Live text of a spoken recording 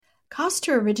costs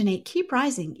to originate keep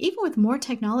rising even with more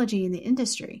technology in the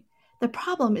industry. The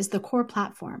problem is the core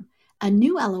platform. A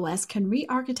new LOS can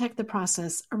re-architect the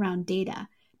process around data,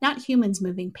 not humans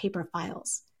moving paper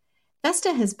files.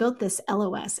 Vesta has built this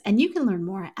LOS, and you can learn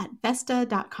more at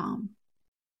Vesta.com.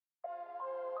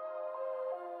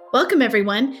 Welcome,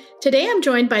 everyone. Today I'm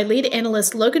joined by lead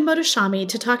analyst Logan Mohtashami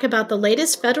to talk about the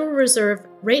latest Federal Reserve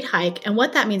rate hike and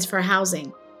what that means for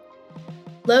housing.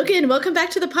 Logan, welcome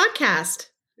back to the podcast.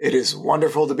 It is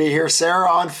wonderful to be here, Sarah,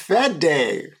 on Fed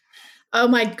Day. Oh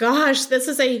my gosh, this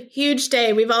is a huge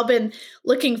day. We've all been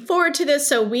looking forward to this.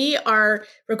 So we are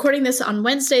recording this on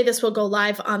Wednesday. This will go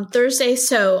live on Thursday.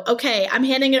 So, okay, I'm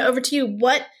handing it over to you.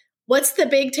 What's the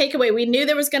big takeaway? We knew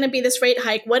there was going to be this rate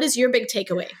hike. What is your big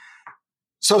takeaway?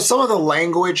 So some of the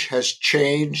language has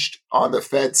changed on the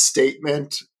Fed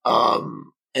statement.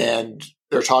 And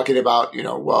they're talking about,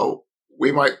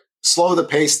 we might slow the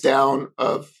pace down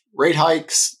of rate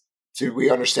hikes.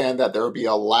 We understand that there will be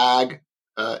a lag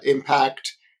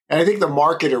impact. And I think the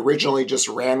market originally just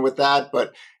ran with that,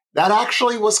 but that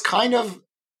actually was kind of,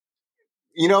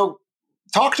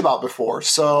 talked about before.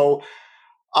 So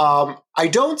I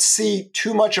don't see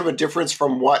too much of a difference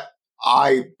from what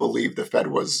I believe the Fed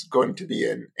was going to be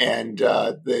in. And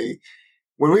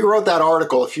when we wrote that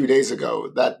article a few days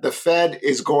ago, that the Fed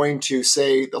is going to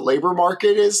say the labor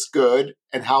market is good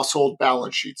and household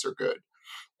balance sheets are good.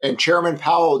 And Chairman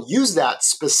Powell used that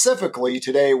specifically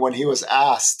today when he was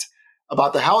asked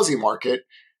about the housing market.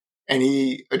 And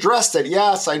he addressed it.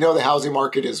 Yes, I know the housing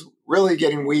market is really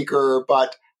getting weaker,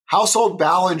 but household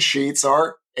balance sheets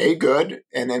are good.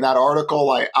 And in that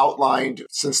article, I outlined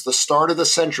since the start of the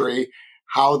century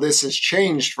how this has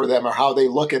changed for them or how they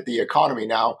look at the economy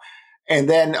now. And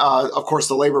then, of course,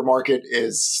 the labor market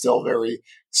is still very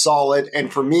solid.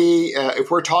 And for me,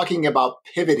 if we're talking about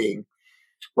pivoting,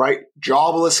 right,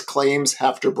 jobless claims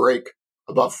have to break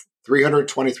above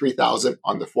 323,000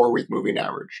 on the 4-week moving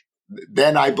average.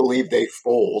 Then I believe they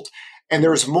fold. And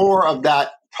there's more of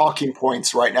that talking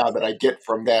points right now that I get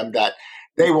from them that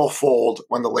they will fold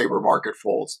when the labor market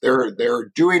folds.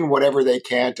 They're doing whatever they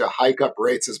can to hike up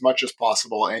rates as much as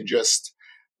possible and just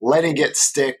letting it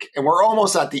stick. And we're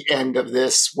almost at the end of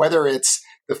this, whether it's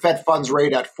the Fed funds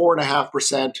rate at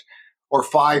 4.5% or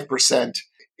 5%.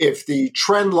 If the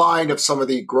trend line of some of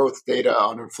the growth data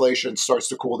on inflation starts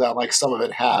to cool down, like some of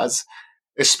it has,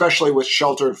 especially with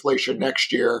shelter inflation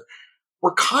next year,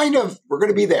 we're going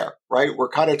to be there, right? We're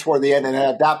kind of toward the end. And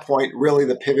at that point, really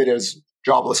the pivot is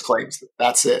jobless claims.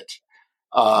 That's it.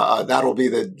 That'll be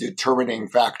the determining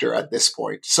factor at this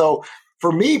point. So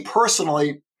for me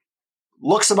personally,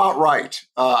 looks about right.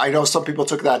 I know some people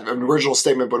took that original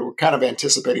statement, but we're kind of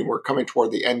anticipating we're coming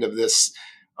toward the end of this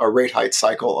rate hike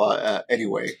cycle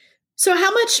anyway. So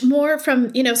how much more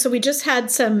from, so we just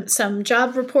had some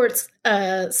job reports,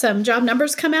 some job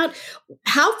numbers come out.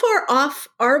 How far off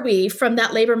are we from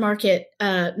that labor market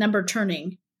number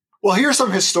turning? Well, here's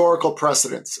some historical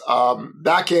precedents.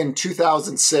 Back in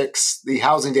 2006, the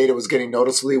housing data was getting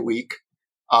noticeably weak,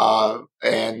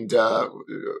 and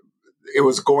it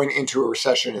was going into a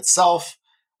recession itself.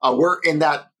 We're in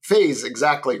that phase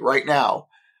exactly right now.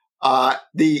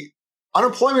 The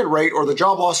unemployment rate or the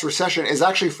job loss recession is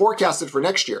actually forecasted for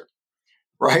next year,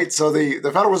 right? So the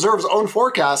Federal Reserve's own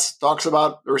forecast talks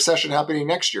about the recession happening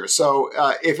next year. So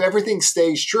if everything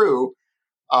stays true,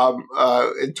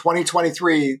 in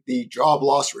 2023, the job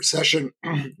loss recession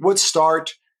would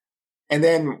start. And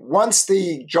then once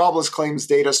the jobless claims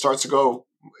data starts to go,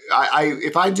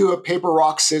 if I do a paper,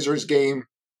 rock, scissors game,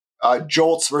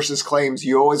 jolts versus claims,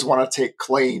 you always want to take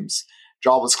claims,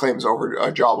 jobless claims over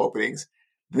job openings.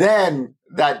 Then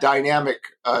that dynamic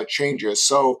changes.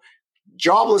 So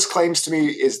jobless claims to me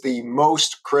is the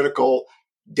most critical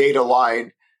data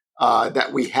line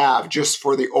that we have just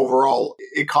for the overall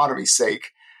economy's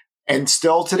sake. And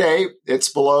still today, it's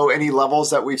below any levels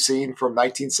that we've seen from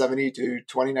 1970 to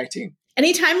 2019.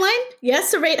 Any timeline?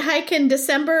 Yes, a rate hike in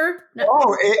December. No.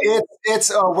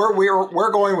 Oh,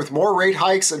 we're going with more rate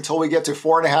hikes until we get to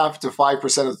 4.5% to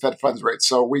 5% of the Fed funds rate.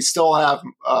 So we still have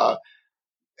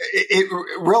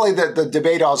really the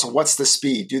debate on what's the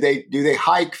speed. Do they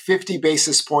hike 50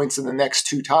 basis points in the next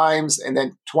 2 times and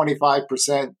then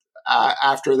 25%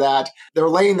 after that? They're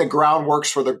laying the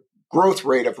groundworks for the growth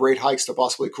rate of rate hikes to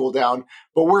possibly cool down,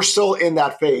 but we're still in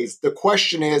that phase. The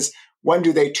question is, when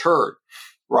do they turn,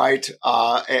 right?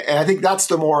 And I think that's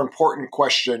the more important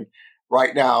question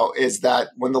right now, is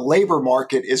that when the labor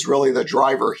market is really the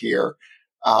driver here,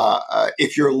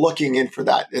 if you're looking in for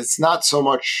that, it's not so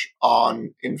much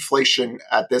on inflation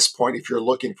at this point. If you're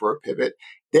looking for a pivot,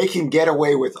 they can get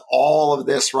away with all of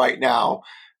this right now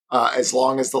as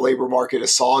long as the labor market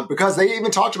is solid, because they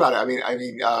even talked about it.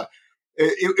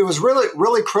 It was really,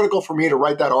 really critical for me to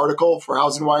write that article for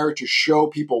Housing Wire to show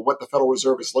people what the Federal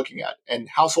Reserve is looking at. And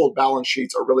household balance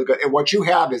sheets are really good. And what you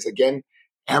have is, again,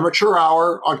 amateur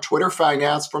hour on Twitter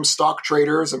finance from stock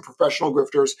traders and professional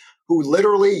grifters who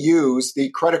literally use the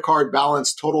credit card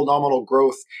balance total nominal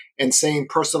growth and saying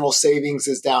personal savings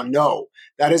is down. No,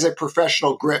 that is a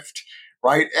professional grift,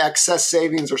 right? Excess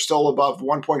savings are still above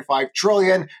 1.5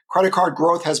 trillion. Credit card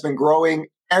growth has been growing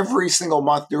every single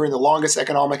month during the longest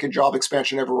economic and job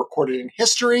expansion ever recorded in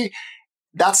history.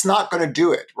 That's not going to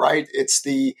do it, right? It's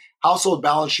the household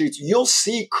balance sheets. You'll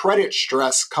see credit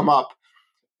stress come up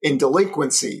in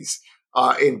delinquencies,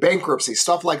 in bankruptcy,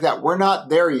 stuff like that. We're not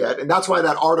there yet. And that's why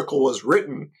that article was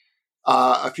written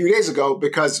a few days ago,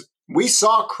 because we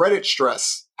saw credit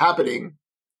stress happening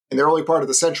in the early part of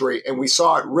the century, and we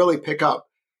saw it really pick up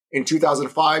in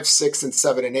 2005, 6, and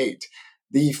 7, and 8.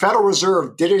 The Federal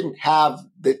Reserve didn't have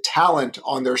the talent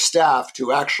on their staff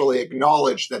to actually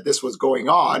acknowledge that this was going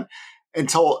on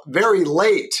until very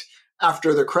late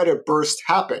after the credit burst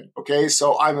happened. Okay,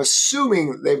 so I'm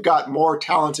assuming they've got more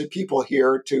talented people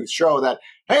here to show that,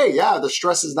 hey, yeah, the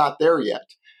stress is not there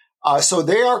yet. So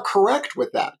they are correct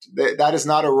with that. That is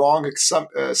not a wrong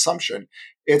assumption.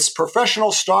 It's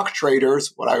professional stock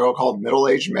traders, what I will call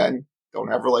middle-aged men,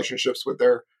 don't have relationships with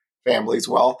their families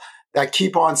well, that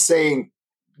keep on saying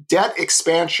debt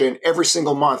expansion every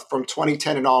single month from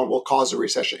 2010 and on will cause a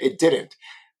recession. It didn't.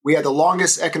 We had the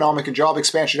longest economic and job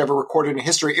expansion ever recorded in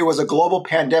history. It was a global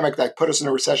pandemic that put us in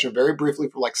a recession very briefly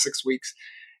for like 6 weeks.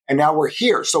 And now we're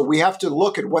here. So we have to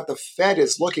look at what the Fed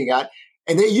is looking at.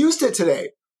 And they used it today.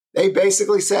 They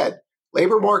basically said,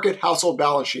 labor market, household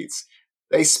balance sheets.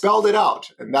 They spelled it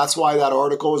out. And that's why that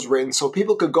article was written, so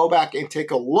people could go back and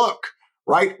take a look,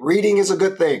 right? Reading is a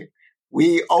good thing.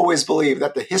 We always believe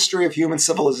that the history of human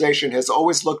civilization has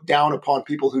always looked down upon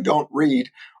people who don't read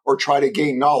or try to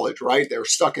gain knowledge, right? They're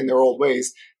stuck in their old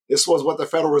ways. This was what the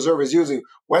Federal Reserve is using.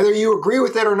 Whether you agree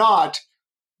with it or not,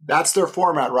 that's their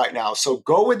format right now. So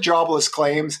go with jobless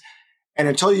claims. And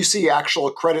until you see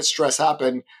actual credit stress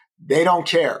happen, they don't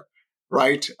care,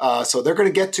 right? So they're going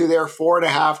to get to their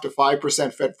 4.5% to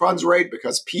 5% Fed funds rate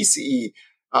because PCE,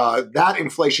 that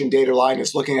inflation data line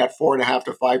is looking at 4.5%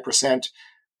 to 5%,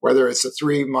 whether it's a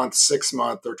 3-month,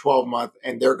 6-month, or 12-month,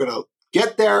 and they're going to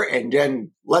get there, and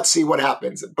then let's see what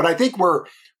happens. But I think we're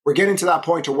getting to that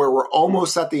point to where we're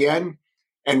almost at the end,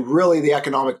 and really the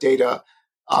economic data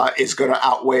is going to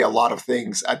outweigh a lot of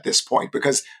things at this point,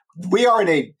 because we are in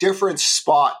a different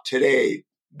spot today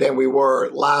than we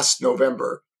were last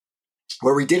November,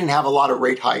 where we didn't have a lot of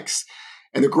rate hikes,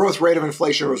 and the growth rate of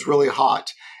inflation was really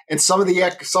hot, and some of the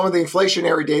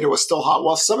inflationary data was still hot,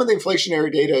 while some of the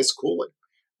inflationary data is cooling.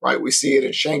 Right, we see it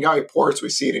in Shanghai ports. We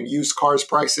see it in used cars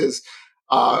prices.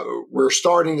 We're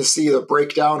starting to see the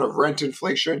breakdown of rent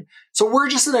inflation. So we're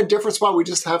just in a different spot. We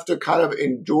just have to kind of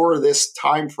endure this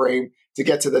time frame to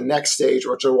get to the next stage,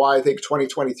 which is why I think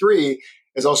 2023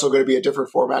 is also going to be a different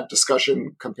format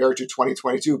discussion compared to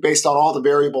 2022, based on all the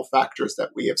variable factors that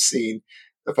we have seen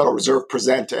the Federal Reserve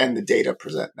present and the data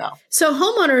present now. So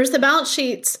homeowners, the balance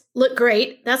sheets look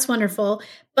great. That's wonderful.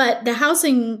 But the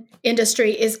housing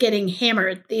industry is getting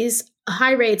hammered. These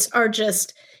high rates are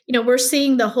just, we're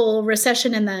seeing the whole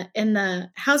recession in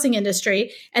the housing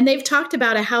industry. And they've talked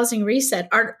about a housing reset.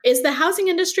 Is the housing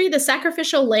industry the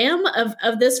sacrificial lamb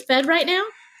of this Fed right now?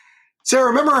 So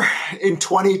remember in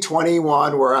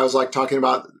 2021, where I was talking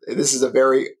about this is a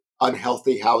very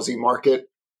unhealthy housing market,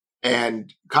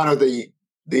 and kind of the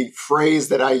phrase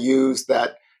that I use,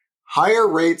 that higher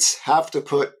rates have to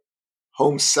put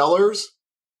home sellers,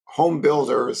 home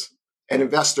builders, and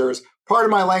investors, part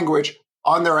of my language,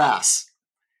 on their ass.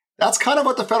 That's kind of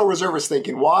what the Federal Reserve is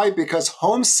thinking. Why? Because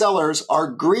home sellers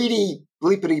are greedy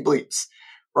bleepity bleeps,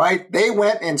 right? They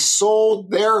went and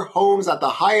sold their homes at the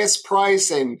highest price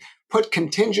and put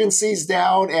contingencies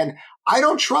down. And I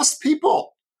don't trust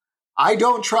people.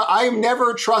 I'm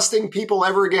never trusting people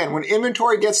ever again. When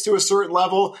inventory gets to a certain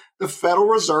level, the Federal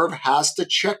Reserve has to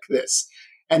check this.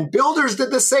 And builders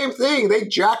did the same thing. They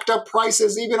jacked up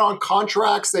prices even on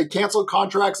contracts. They canceled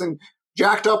contracts and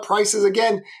jacked up prices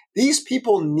again. These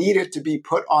people needed to be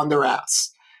put on their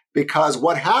ass, because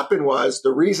what happened was,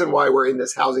 the reason why we're in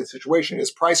this housing situation is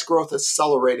price growth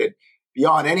accelerated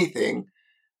beyond anything.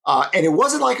 And it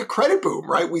wasn't like a credit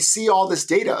boom, right? We see all this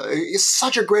data. It's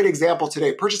such a great example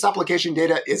today. Purchase application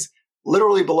data is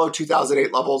literally below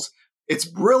 2008 levels. It's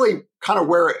really kind of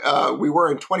where we were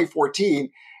in 2014.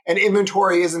 And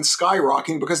inventory isn't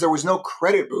skyrocketing because there was no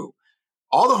credit boom.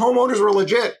 All the homeowners were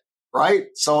legit, right?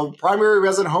 So primary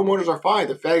resident homeowners are fine.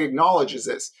 The Fed acknowledges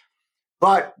this.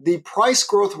 But the price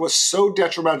growth was so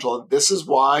detrimental. This is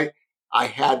why I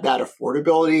had that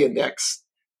affordability index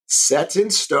set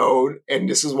in stone. And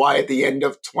this is why at the end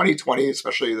of 2020,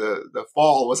 especially the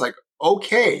fall, was like,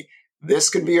 okay, this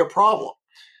could be a problem.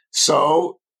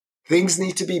 So things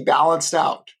need to be balanced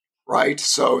out, right?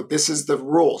 So this is the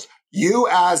rules. You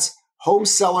as home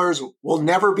sellers will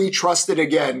never be trusted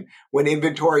again when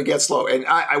inventory gets low. And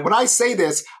when I say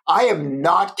this, I am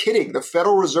not kidding. The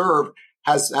Federal Reserve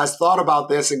has thought about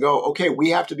this and go, okay, we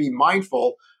have to be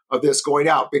mindful of this going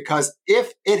out, because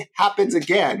if it happens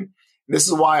again, this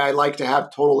is why I like to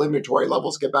have total inventory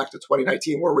levels get back to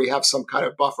 2019 where we have some kind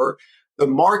of buffer. The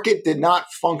market did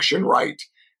not function right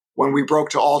when we broke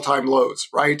to all-time lows,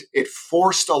 right? It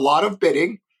forced a lot of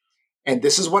bidding, and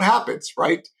this is what happens,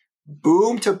 right?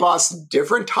 Boom to bust,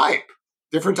 different type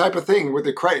of thing with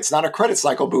the credit. It's not a credit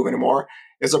cycle boom anymore.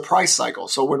 It's a price cycle.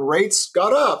 So when rates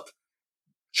got up,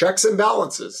 checks and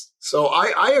balances. So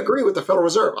I agree with the Federal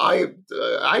Reserve.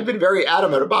 I've been very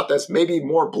adamant about this, maybe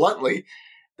more bluntly,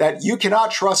 that you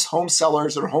cannot trust home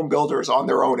sellers or home builders on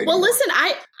their own anymore. Well, listen,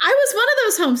 I was one of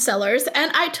those home sellers,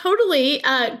 and I totally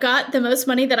got the most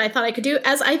money that I thought I could do,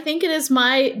 as I think it is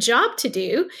my job to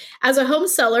do as a home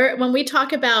seller. When we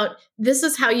talk about this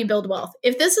is how you build wealth,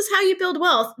 if this is how you build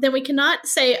wealth, then we cannot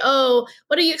say, oh,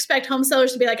 what do you expect home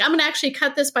sellers to be like? I'm going to actually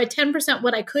cut this by 10%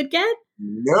 what I could get.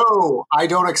 No, I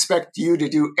don't expect you to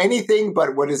do anything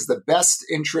but what is the best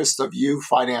interest of you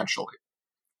financially.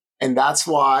 And that's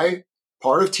why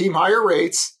part of Team Higher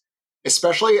Rates,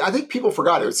 especially, I think people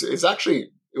forgot it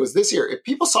was this year. If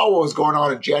people saw what was going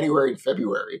on in January and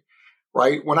February,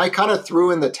 right? When I kind of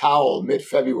threw in the towel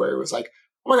mid-February, it was like,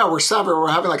 oh my God, we're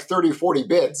having like 30 or 40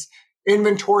 bids.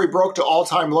 Inventory broke to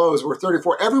all-time lows. We're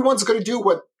 34. Everyone's going to do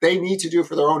what they need to do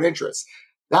for their own interests.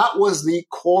 That was the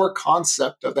core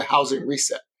concept of the housing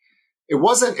reset. It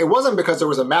wasn't because there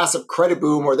was a massive credit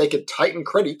boom or they could tighten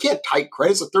credit. You can't tighten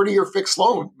credit. It's a 30-year fixed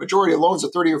loan. Majority of loans are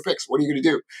 30-year fixed. What are you going to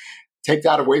do? Take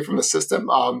that away from the system?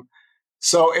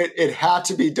 So it had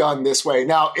to be done this way.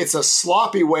 Now, it's a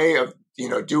sloppy way of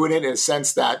doing it in a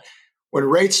sense that when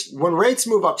rates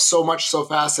move up so much so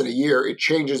fast in a year, it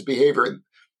changes behavior.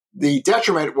 The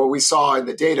detriment, what we saw in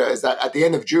the data, is that at the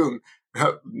end of June,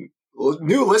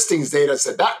 new listings data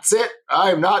said, that's it,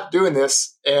 I'm not doing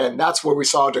this. And that's where we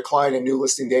saw a decline in new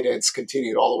listing data. It's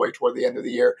continued all the way toward the end of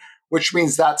the year, which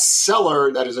means that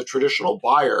seller that is a traditional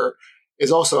buyer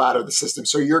is also out of the system.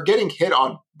 So you're getting hit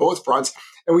on both fronts.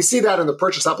 And we see that in the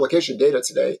purchase application data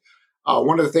today.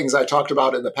 One of the things I talked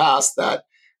about in the past that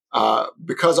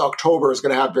because October is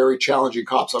going to have very challenging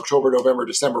comps, October, November,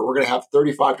 December, we're going to have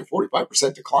 35 to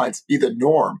 45% declines, be the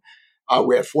norm.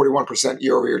 We had 41%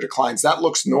 year-over-year declines. That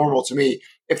looks normal to me.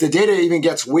 If the data even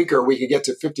gets weaker, we could get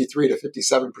to 53 to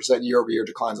 57% year-over-year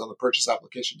declines on the purchase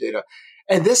application data.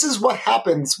 And this is what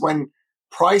happens when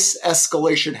price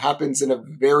escalation happens in a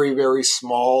very, very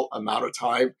small amount of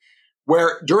time,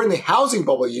 where during the housing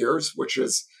bubble years, which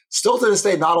is still to this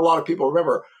day, not a lot of people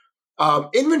remember,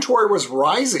 inventory was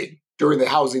rising during the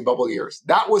housing bubble years.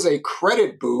 That was a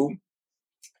credit boom.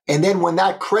 And then when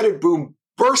that credit boom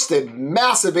bursted,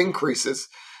 massive increases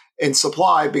in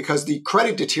supply because the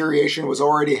credit deterioration was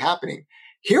already happening.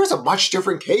 Here's a much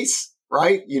different case,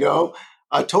 right?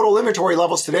 Total inventory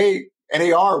levels today,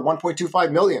 NAR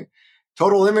 1.25 million.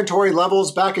 Total inventory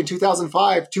levels back in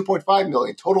 2005, 2.5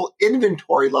 million. Total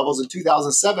inventory levels in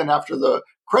 2007 after the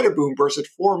credit boom burst at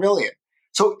 4 million.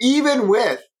 So even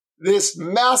with this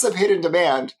massive hit in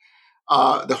demand,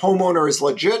 the homeowner is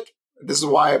legit. This is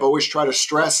why I've always tried to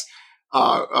stress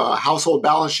household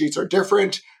balance sheets are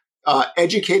different.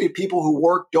 Educated people who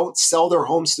work don't sell their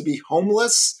homes to be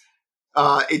homeless.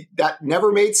 That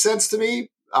never made sense to me.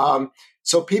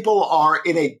 So people are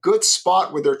in a good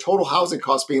spot with their total housing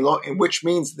costs being low, and which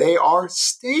means they are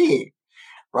staying,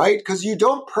 right? Because you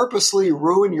don't purposely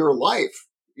ruin your life,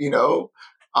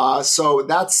 So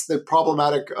that's the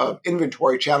problematic of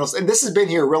inventory channels, and this has been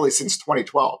here really since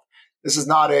 2012. This is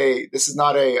not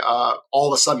a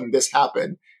all of a sudden this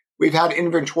happened. We've had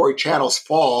inventory channels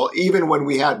fall even when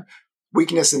we had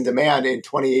weakness in demand in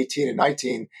 2018 and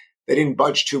 19. They didn't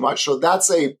budge too much. So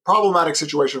that's a problematic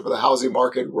situation for the housing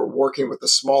market. We're working with a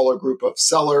smaller group of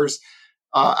sellers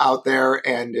out there.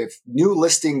 And if new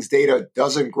listings data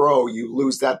doesn't grow, you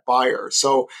lose that buyer.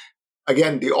 So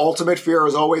again, the ultimate fear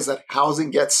is always that housing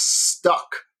gets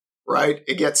stuck, right?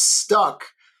 It gets stuck.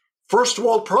 First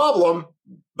world problem,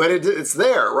 but it's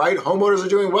there, right? Homeowners are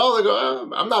doing well. They go,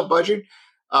 I'm not budging.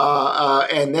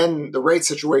 And then the rate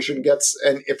situation gets,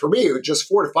 and for me, just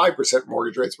 4 to 5%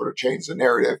 mortgage rates would have changed the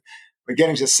narrative. But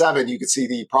getting to 7, you could see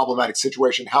the problematic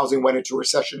situation. Housing went into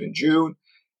recession in June,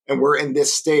 and we're in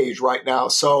this stage right now.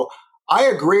 So I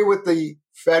agree with the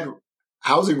Fed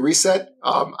housing reset.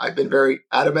 I've been very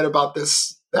adamant about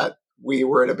this, that we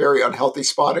were in a very unhealthy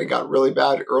spot and got really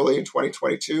bad early in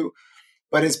 2022.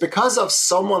 But it's because of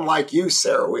someone like you,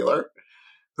 Sarah Wheeler,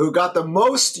 who got the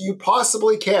most you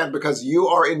possibly can because you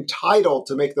are entitled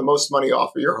to make the most money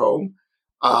off of your home,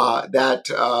 that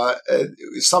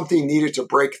something needed to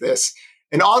break this.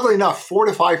 And oddly enough, 4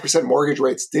 to 5% mortgage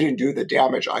rates didn't do the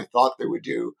damage I thought they would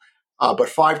do. But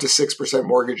 5 to 6%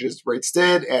 mortgages rates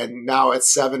did. And now at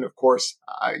 7, of course,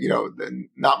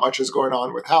 not much is going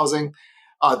on with housing.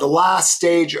 The last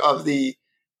stage of the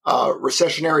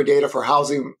recessionary data for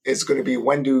housing is going to be,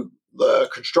 when do the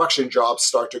construction jobs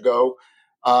start to go?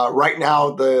 Right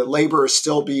now, the labor is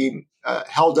still being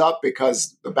held up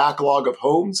because the backlog of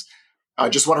homes. I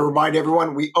just want to remind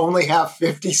everyone, we only have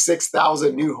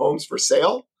 56,000 new homes for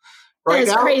sale right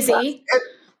now. That is crazy.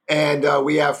 And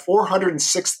we have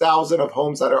 406,000 of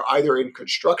homes that are either in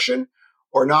construction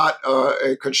or not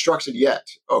constructed yet.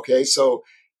 Okay, so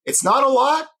it's not a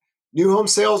lot. New home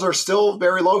sales are still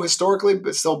very low historically,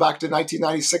 but still back to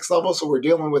 1996 levels. So we're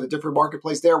dealing with a different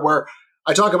marketplace there, where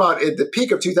I talk about at the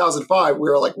peak of 2005, we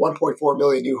were like 1.4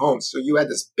 million new homes. So you had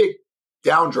this big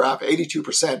downdraft,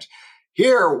 82%.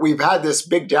 Here, we've had this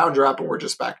big downdraft, and we're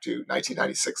just back to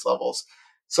 1996 levels.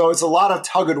 So it's a lot of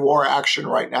tug-of-war action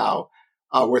right now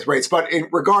with rates. But in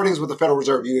regardings with the Federal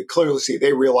Reserve, you can clearly see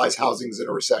they realize housing's in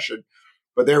a recession.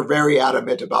 But they're very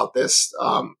adamant about this.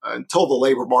 Until the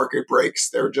labor market breaks,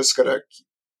 they're just going to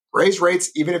raise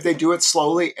rates, even if they do it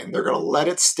slowly, and they're going to let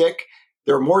it stick.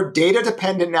 They're more data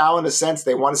dependent now, in a sense.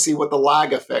 They want to see what the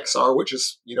lag effects are, which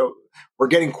is, we're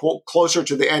getting closer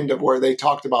to the end of where they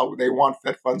talked about they want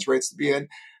Fed funds rates to be in.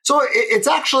 So it's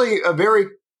actually a very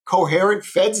coherent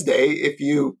Fed's day if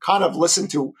you kind of listen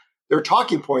to their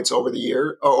talking points over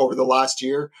the last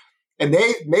year. And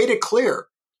they made it clear,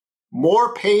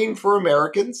 more pain for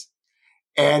Americans,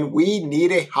 and we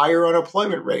need a higher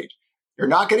unemployment rate. You're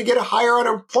not going to get a higher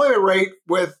unemployment rate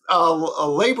with a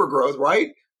labor growth, right?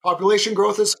 Population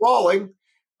growth is falling.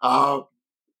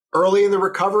 Early in the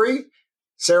recovery,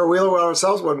 Sarah Wheeler and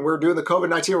ourselves, when we were doing the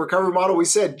COVID-19 recovery model, we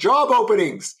said job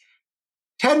openings,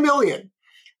 10 million,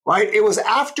 right? It was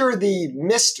after the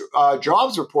missed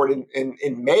jobs report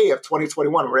in May of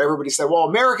 2021, where everybody said, well,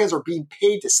 Americans are being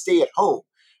paid to stay at home,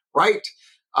 right?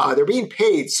 They're being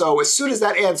paid. So as soon as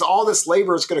that ends, all this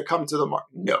labor is going to come to the market.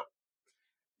 No.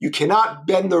 You cannot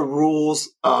bend the rules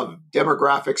of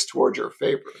demographics towards your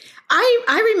favor.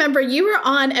 I remember you were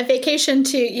on a vacation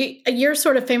you're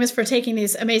sort of famous for taking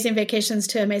these amazing vacations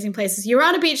to amazing places. You were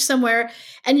on a beach somewhere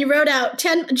and you wrote out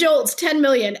 10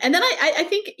 million. And then I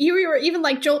think you were even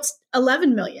like Jolts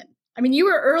 11 million. I mean, you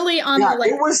were early on. Yeah,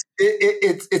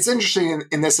 it's interesting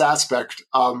in this aspect.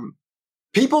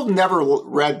 People never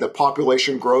read the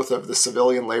population growth of the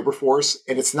civilian labor force,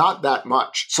 and it's not that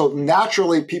much. So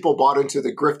naturally, people bought into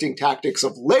the grifting tactics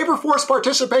of labor force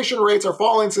participation rates are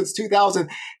falling since 2000.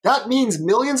 That means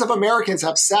millions of Americans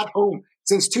have sat home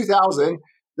since 2000.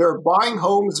 They're buying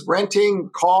homes, renting,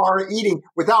 car, eating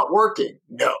without working.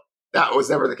 No, that was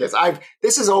never the case.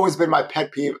 This has always been my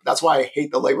pet peeve. That's why I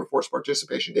hate the labor force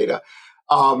participation data.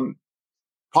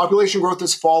 Population growth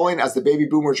is falling as the baby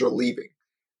boomers are leaving.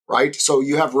 Right? So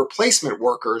you have replacement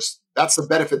workers. That's the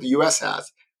benefit the U.S.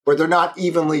 has, but they're not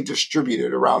evenly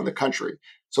distributed around the country.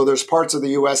 So there's parts of the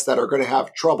U.S. that are going to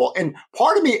have trouble. And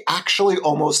part of me actually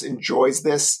almost enjoys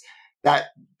this,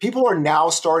 that people are now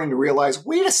starting to realize,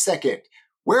 wait a second,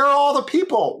 where are all the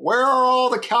people? Where are all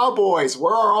the cowboys?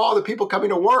 Where are all the people coming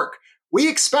to work? We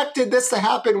expected this to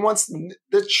happen once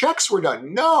the checks were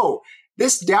done. No,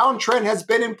 this downtrend has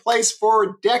been in place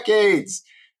for decades.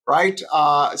 Right?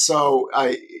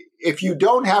 If you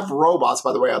don't have robots,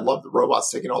 by the way, I love the robots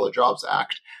taking all the jobs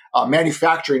act.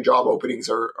 Manufacturing job openings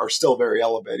are still very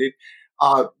elevated.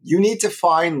 You need to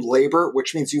find labor,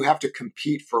 which means you have to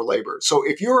compete for labor. So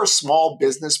if you're a small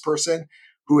business person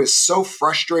who is so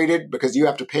frustrated because you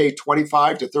have to pay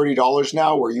 $25 to $30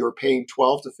 now where you were paying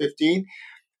 $12 to $15,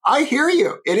 I hear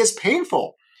you. It is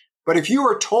painful. But if you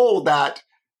are told that,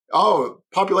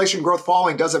 population growth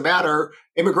falling doesn't matter,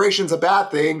 immigration's a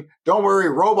bad thing, don't worry,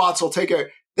 robots will take it,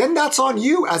 then that's on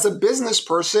you as a business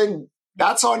person.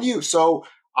 That's on you. So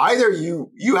either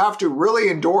you have to really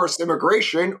endorse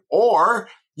immigration, or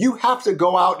you have to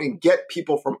go out and get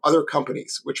people from other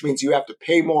companies, which means you have to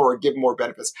pay more or give more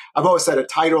benefits. I've always said a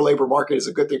tighter labor market is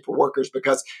a good thing for workers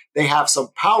because they have some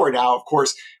power now. Of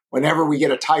course, whenever we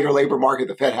get a tighter labor market,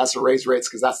 the Fed has to raise rates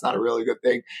because that's not a really good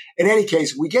thing. In any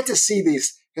case, we get to see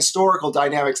these historical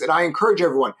dynamics. And I encourage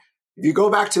everyone, if you go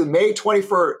back to May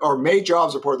 21st or May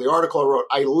jobs report, the article I wrote,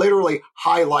 I literally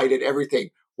highlighted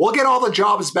everything. We'll get all the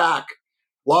jobs back.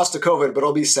 lost to COVID, but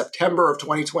it'll be September of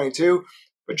 2022.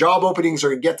 But job openings are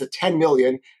going to get to 10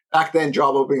 million. Back then,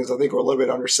 job openings, I think, were a little bit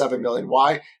under 7 million.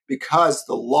 Why? Because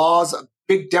the laws of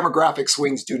big demographic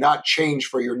swings do not change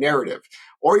for your narrative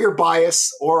or your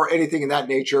bias or anything in that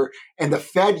nature. And the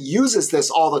Fed uses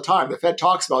this all the time. The Fed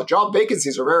talks about job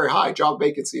vacancies are very high. Job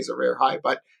vacancies are very high.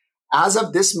 But as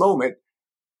of this moment,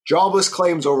 jobless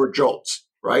claims over jolts,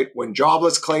 right? When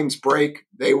jobless claims break,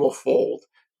 they will fold.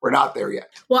 We're not there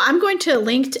yet. Well, I'm going to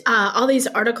link all these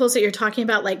articles that you're talking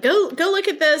about. Like, go look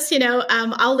at this.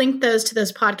 I'll link those to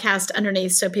this podcast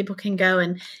underneath so people can go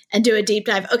and do a deep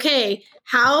dive. Okay,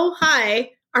 how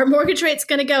high are mortgage rates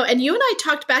going to go? And you and I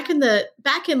talked back in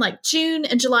like June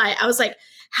and July. I was like,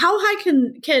 how high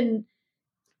can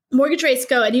mortgage rates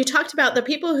go? And you talked about the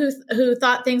people who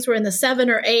thought things were in the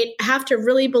 7 or 8 have to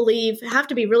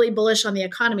be really bullish on the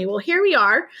economy. Well, here we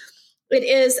are. It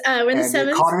is we're in the 7s.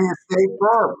 The economy stayed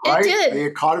firm, right? It did. The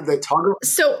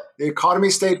economy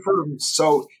stayed firm.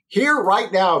 So here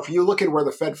right now, if you look at where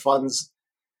the Fed funds,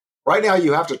 right now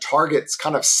you have to target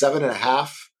kind of 7.5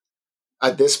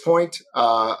 at this point,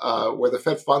 where the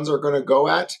Fed funds are going to go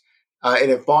at.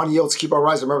 And if bond yields keep on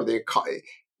rising, remember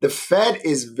the Fed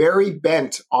is very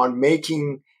bent on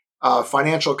making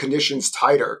financial conditions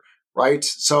tighter. Right.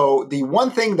 So the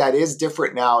one thing that is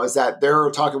different now is that they're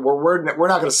talking, we're not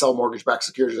going to sell mortgage-backed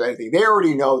securities or anything. They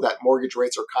already know that mortgage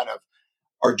rates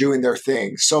are doing their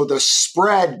thing. So the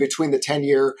spread between the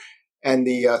 10-year and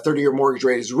the 30-year mortgage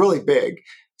rate is really big.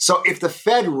 So if the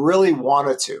Fed really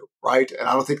wanted to, right, and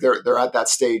I don't think they're at that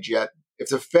stage yet, if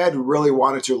the Fed really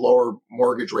wanted to lower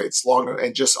mortgage rates longer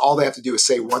and just all they have to do is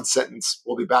say one sentence,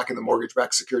 we'll be back in the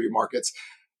mortgage-backed security markets.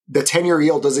 The 10-year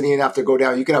yield doesn't even have to go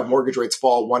down. You can have mortgage rates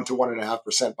fall 1 to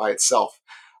 1.5% by itself.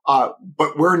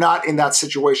 But we're not in that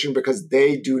situation because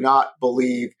they do not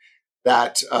believe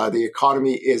that the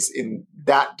economy is in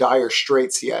that dire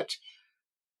straits yet.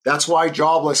 That's why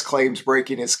jobless claims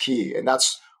breaking is key. And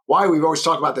that's why we've always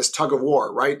talked about this tug of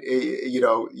war, right?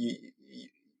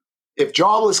 If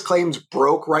jobless claims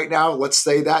broke right now, let's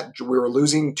say that we were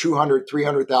losing 200,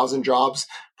 300,000 jobs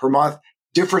per month,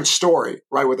 different story,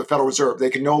 right, with the Federal Reserve. They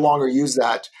can no longer use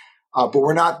that, but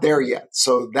we're not there yet.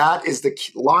 So that is the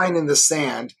line in the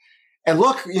sand. And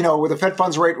look, with the Fed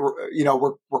funds rate,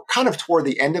 we're kind of toward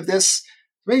the end of this,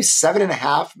 maybe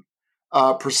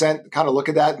 7.5%, kind of look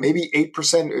at that, maybe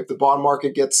 8% if the bond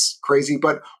market gets crazy.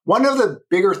 But one of the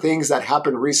bigger things that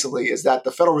happened recently is that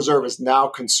the Federal Reserve is now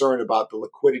concerned about the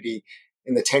liquidity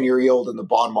in the 10-year yield in the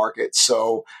bond market.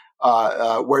 So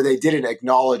where they didn't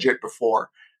acknowledge it before.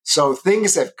 So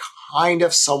things have kind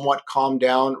of somewhat calmed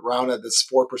down around at this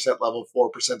 4% level,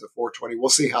 4% to 4.20. We'll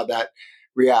see how that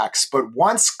reacts. But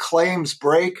once claims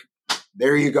break,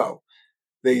 there you go.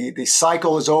 The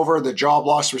cycle is over. The job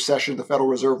loss recession the Federal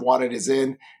Reserve wanted is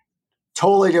in.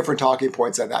 Totally different talking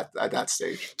points at that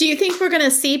stage. Do you think we're going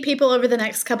to see people over the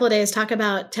next couple of days talk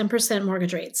about 10%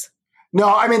 mortgage rates? No,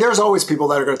 I mean, there's always people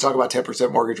that are going to talk about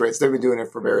 10% mortgage rates. They've been doing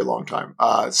it for a very long time.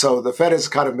 So the Fed has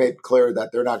kind of made clear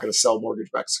that they're not going to sell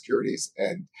mortgage-backed securities.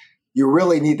 And you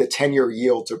really need the 10-year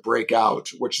yield to break out,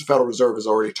 which the Federal Reserve has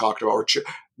already talked about. Or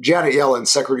Janet Yellen,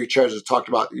 Secretary Treasurer, has talked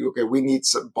about, okay, we need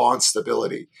some bond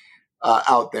stability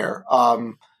out there.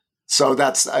 So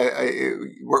that's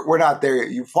we're not there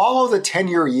yet. You follow the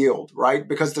 10-year yield, right?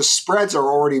 Because the spreads are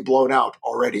already blown out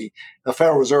already. The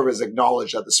Federal Reserve has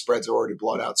acknowledged that the spreads are already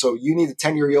blown out. So you need the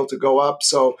 10-year yield to go up.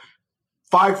 So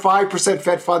 5%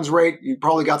 Fed funds rate, you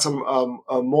probably got some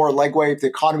more legway. If the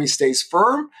economy stays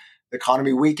firm, the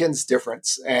economy weakens,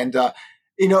 difference. And, a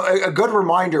good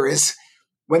reminder is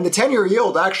when the 10-year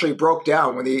yield actually broke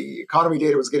down, when the economy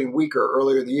data was getting weaker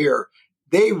earlier in the year,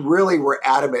 they really were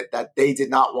adamant that they did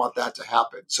not want that to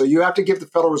happen. So you have to give the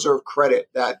Federal Reserve credit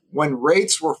that when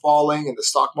rates were falling and the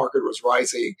stock market was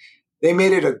rising, they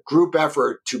made it a group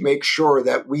effort to make sure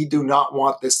that we do not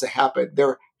want this to happen.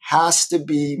 There has to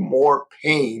be more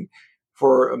pain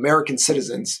for American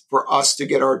citizens for us to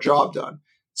get our job done.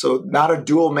 So not a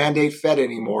dual mandate Fed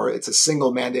anymore. It's a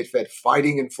single mandate Fed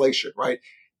fighting inflation, right?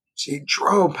 See,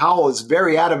 Jerome Powell is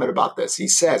very adamant about this. He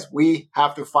says we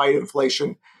have to fight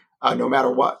inflation no matter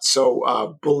what.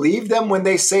 So believe them when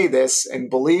they say this,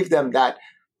 and believe them that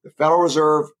the Federal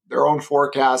Reserve, their own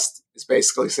forecast is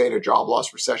basically saying a job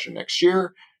loss recession next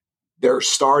year. They're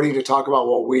starting to talk about,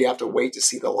 well, we have to wait to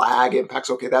see the lag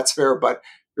impacts. Okay, that's fair, but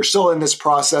you're still in this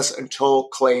process until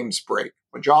claims break.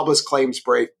 When jobless claims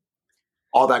break,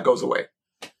 all that goes away.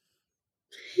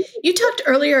 You talked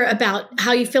earlier about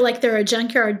how you feel like they're a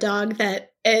junkyard dog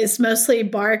that is mostly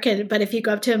bark, but if you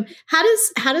go up to him, how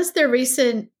does their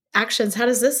recent actions, how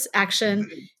does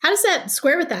that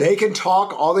square with that? They can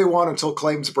talk all they want until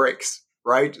claims breaks.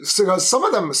 right? So some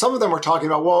of them are talking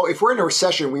about, well, if we're in a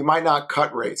recession, we might not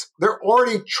cut rates. They're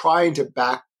already trying to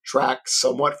backtrack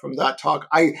somewhat from that talk.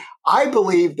 I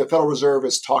believe the Federal Reserve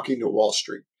is talking to Wall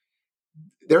Street.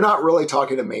 They're not really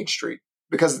talking to Main Street,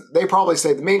 because they probably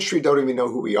say the Main Street don't even know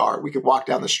who we are. We could walk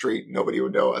down the street and nobody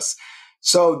would know us.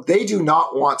 So they do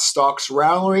not want stocks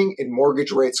rallying and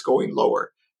mortgage rates going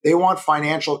lower. They want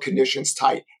financial conditions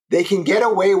tight. They can get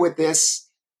away with this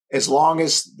as long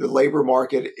as the labor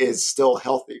market is still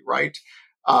healthy, right?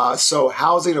 So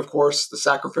housing, of course, the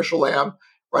sacrificial lamb,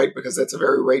 right? Because that's a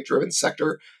very rate-driven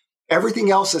sector.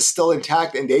 Everything else is still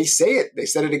intact, and they say it. They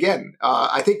said it again.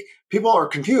 I think people are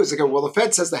confused. They go, well, the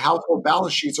Fed says the household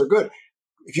balance sheets are good.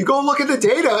 If you go look at the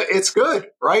data, it's good,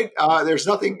 right? There's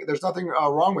nothing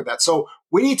wrong with that. So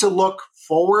we need to look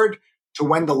forward to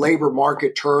when the labor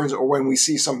market turns or when we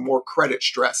see some more credit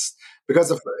stress,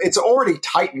 because it's already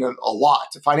tightened a lot.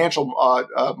 The financial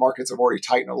markets have already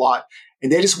tightened a lot,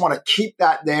 and they just want to keep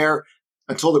that there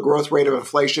until the growth rate of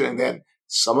inflation. And then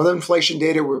some of the inflation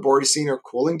data we've already seen are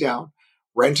cooling down.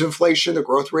 Rent inflation, the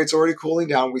growth rate's already cooling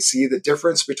down. We see the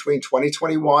difference between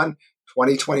 2021,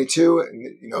 2022,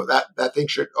 and that thing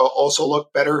should also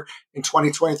look better in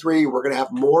 2023. We're going to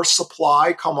have more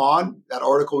supply come on. That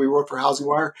article we wrote for Housing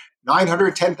Wire,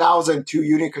 910,000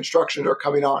 two-unit construction are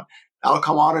coming on. That'll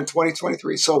come on in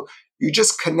 2023. So you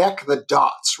just connect the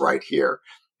dots right here,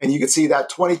 and you can see that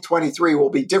 2023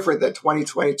 will be different than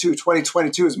 2022.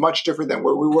 2022 is much different than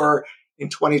where we were in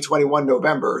 2021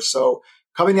 November. So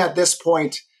coming at this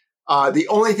point, the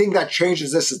only thing that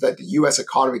changes this is that the U.S.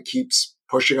 economy keeps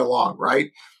pushing along,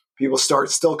 right? People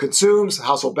still consumes,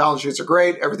 household balance sheets are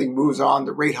great, everything moves on.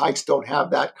 The rate hikes don't have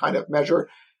that kind of measure.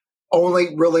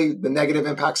 Only really the negative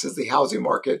impacts is the housing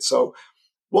market. So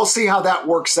we'll see how that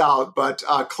works out. But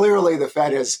clearly the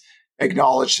Fed has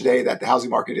acknowledged today that the housing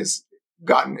market has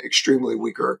gotten extremely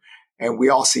weaker. And we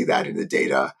all see that in the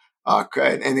data.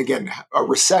 And again, a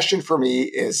recession for me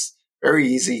is very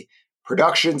easy.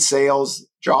 Production, sales,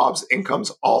 jobs,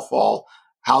 incomes all fall.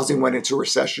 Housing went into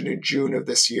recession in June of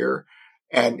this year,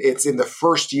 and it's in the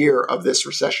first year of this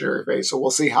recessionary phase. So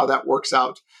we'll see how that works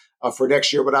out for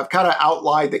next year. But I've kind of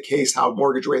outlined the case how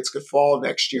mortgage rates could fall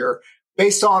next year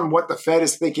based on what the Fed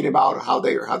is thinking about, how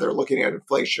they're looking at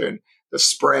inflation, the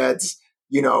spreads,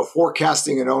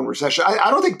 forecasting an own recession. I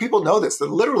don't think people know this,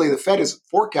 that literally the Fed has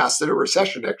forecasted a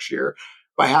recession next year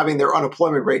by having their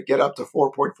unemployment rate get up to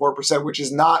 4.4%, which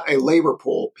is not a labor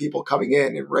pool, people coming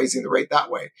in and raising the rate that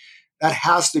way. That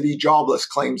has to be jobless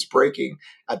claims breaking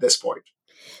at this point.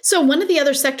 So one of the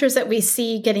other sectors that we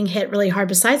see getting hit really hard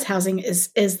besides housing is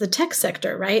the tech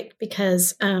sector, right?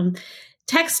 Because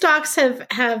tech stocks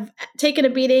have taken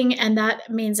a beating, and that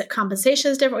means that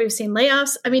compensation is different. We've seen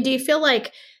layoffs. I mean, do you feel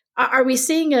like, are we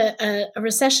seeing a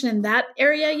recession in that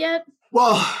area yet?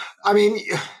 Well, I mean,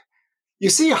 you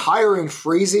see hiring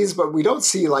freezes, but we don't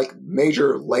see like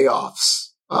major layoffs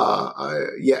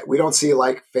yet. We don't see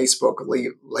like Facebook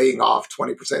laying off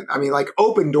 20%. I mean, like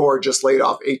Open Door just laid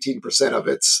off 18% of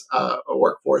its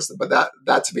workforce, but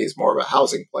that to me is more of a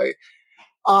housing play.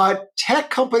 Tech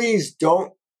companies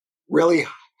don't really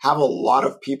have a lot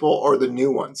of people, or the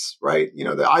new ones, right? The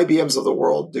IBMs of the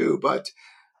world do, but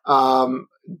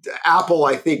Apple,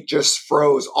 I think, just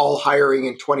froze all hiring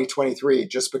in 2023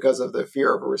 just because of the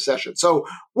fear of a recession. So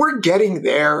we're getting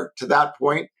there to that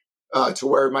point, to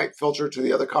where it might filter to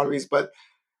the other economies. But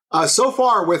so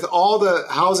far, with all the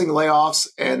housing layoffs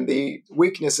and the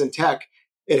weakness in tech,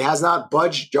 it has not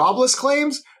budged jobless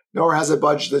claims, nor has it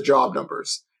budged the job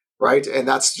numbers, right? And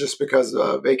that's just because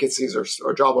vacancies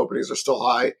or job openings are still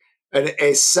high. And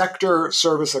a sector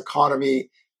service economy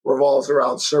revolves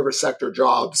around service sector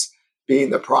jobs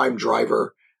being the prime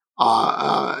driver,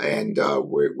 and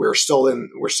we're still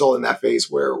in that phase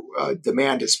where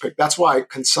demand is picked. That's why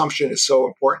consumption is so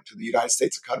important to the United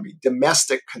States economy.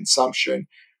 Domestic consumption,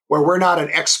 where we're not an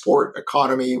export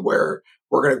economy where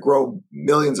we're going to grow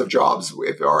millions of jobs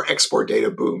if our export data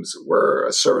booms. We're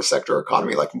a service sector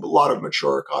economy, like a lot of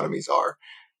mature economies are.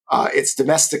 It's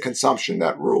domestic consumption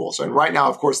that rules. And right now,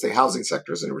 of course, the housing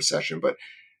sector is in a recession, but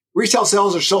retail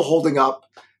sales are still holding up.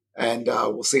 And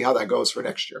we'll see how that goes for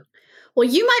next year. Well,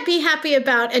 you might be happy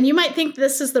about, and you might think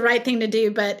this is the right thing to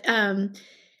do, but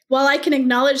while I can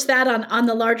acknowledge that on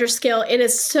the larger scale, it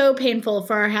is so painful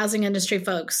for our housing industry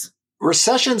folks.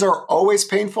 Recessions are always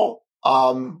painful.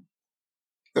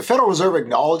 The Federal Reserve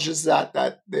acknowledges that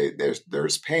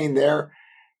there's pain there.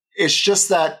 It's just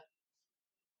that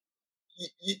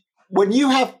when you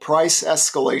have price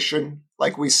escalation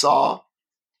like we saw,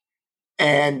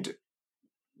 and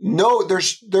no,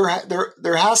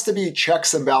 there has to be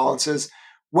checks and balances.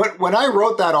 When I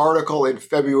wrote that article in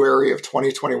February of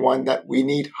 2021 that we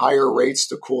need higher rates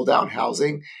to cool down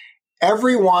housing,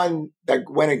 everyone that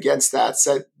went against that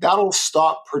said that'll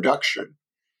stop production,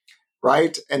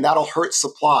 right? And that'll hurt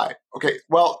supply. Okay,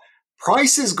 well,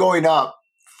 prices going up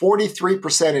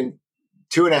 43% in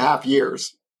 2.5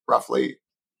 years, roughly,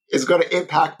 is going to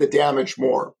impact the damage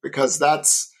more, because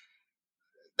that's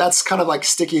kind of like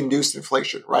sticky induced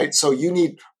inflation, right? So you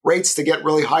need rates to get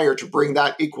really higher to bring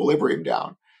that equilibrium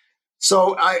down.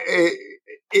 So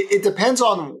it depends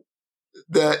on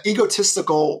the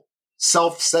egotistical,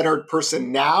 self-centered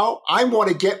person now. I want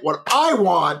to get what I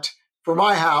want for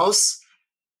my house,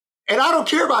 and I don't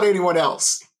care about anyone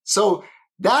else. So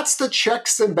that's the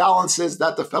checks and balances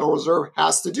that the Federal Reserve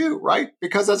has to do, right?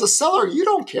 Because as a seller, you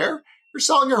don't care. You're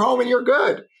selling your home and you're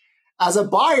good. As a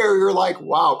buyer, you're like,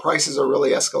 wow, prices are really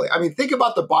escalating. I mean, think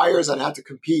about the buyers that had to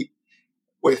compete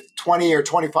with 20 or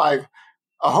 25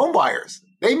 home buyers.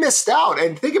 They missed out.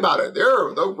 And think about it.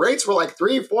 The rates were like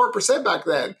 3-4% back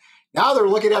then. Now they're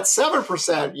looking at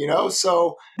 7%,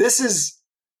 So this is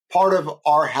part of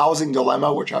our housing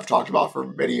dilemma, which I've talked about for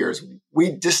many years.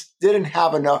 We just didn't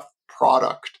have enough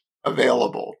product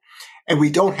available. And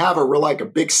we don't have a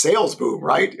big sales boom,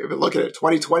 right? If you look at it,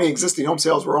 2020 existing home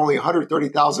sales were only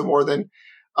 130,000 more than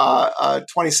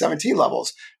 2017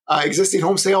 levels. Existing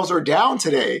home sales are down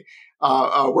today.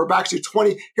 We're back to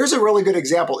 20. Here's a really good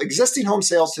example. Existing home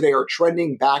sales today are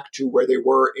trending back to where they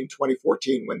were in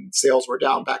 2014 when sales were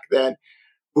down back then.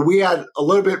 But we had a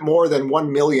little bit more than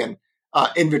 1 million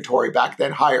inventory back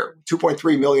then, higher.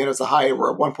 2.3 million is the high.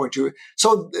 We're at 1.2.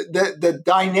 So the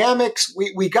dynamics,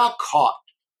 we got caught,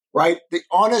 right? The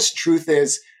honest truth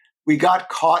is we got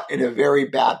caught in a very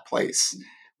bad place.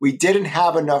 We didn't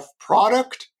have enough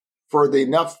product for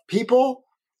enough people.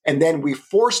 And then we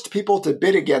forced people to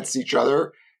bid against each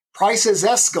other. Prices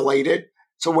escalated.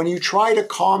 So when you try to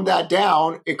calm that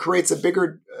down, it creates a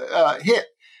bigger hit.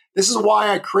 This is why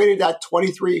I created that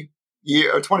 23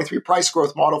 price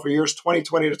growth model for years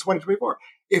 2020 to 2024.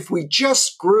 If we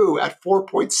just grew at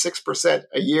 4.6%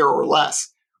 a year or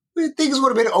less, things would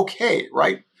have been okay,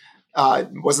 right?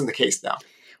 It wasn't the case now.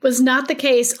 Was not the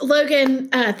case. Logan,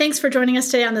 thanks for joining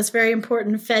us today on this very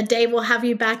important Fed Day. We'll have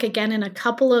you back again in a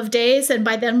couple of days, and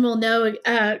by then we'll know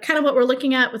kind of what we're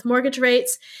looking at with mortgage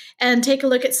rates and take a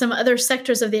look at some other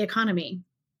sectors of the economy.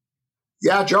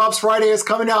 Yeah, Jobs Friday is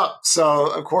coming up. So,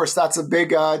 of course, that's a big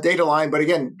data line. But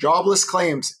again, jobless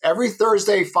claims every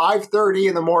Thursday, 5:30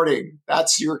 in the morning.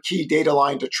 That's your key data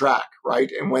line to track,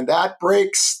 right? And when that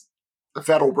breaks, the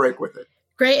Fed will break with it.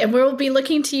 Great. And we'll be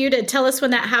looking to you to tell us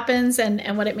when that happens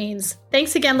and what it means.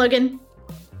 Thanks again, Logan.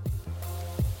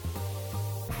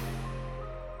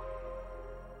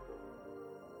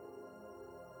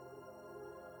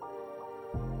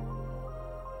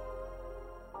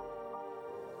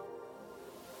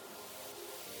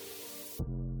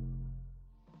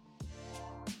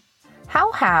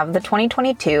 How have the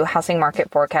 2022 housing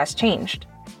market forecasts changed?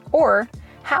 Or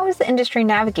how is the industry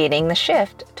navigating the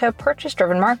shift to a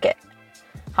purchase-driven market?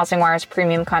 HousingWire's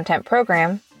premium content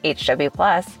program, HW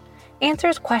Plus,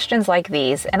 answers questions like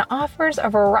these and offers a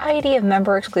variety of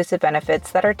member-exclusive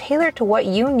benefits that are tailored to what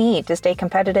you need to stay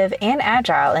competitive and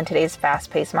agile in today's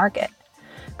fast-paced market.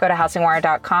 Go to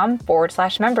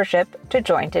housingwire.com/membership to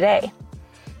join today.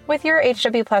 With your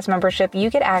HW Plus membership, you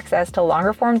get access to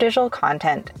longer-form digital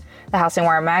content, the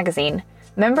HousingWire magazine,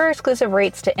 member-exclusive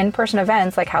rates to in-person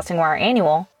events like HousingWire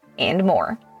Annual, and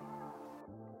more.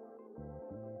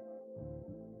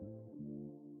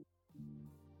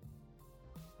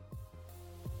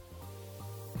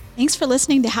 Thanks for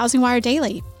listening to Housing Wire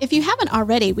Daily. If you haven't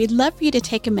already, we'd love for you to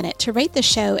take a minute to rate the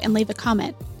show and leave a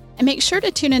comment. And make sure to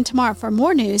tune in tomorrow for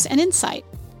more news and insight.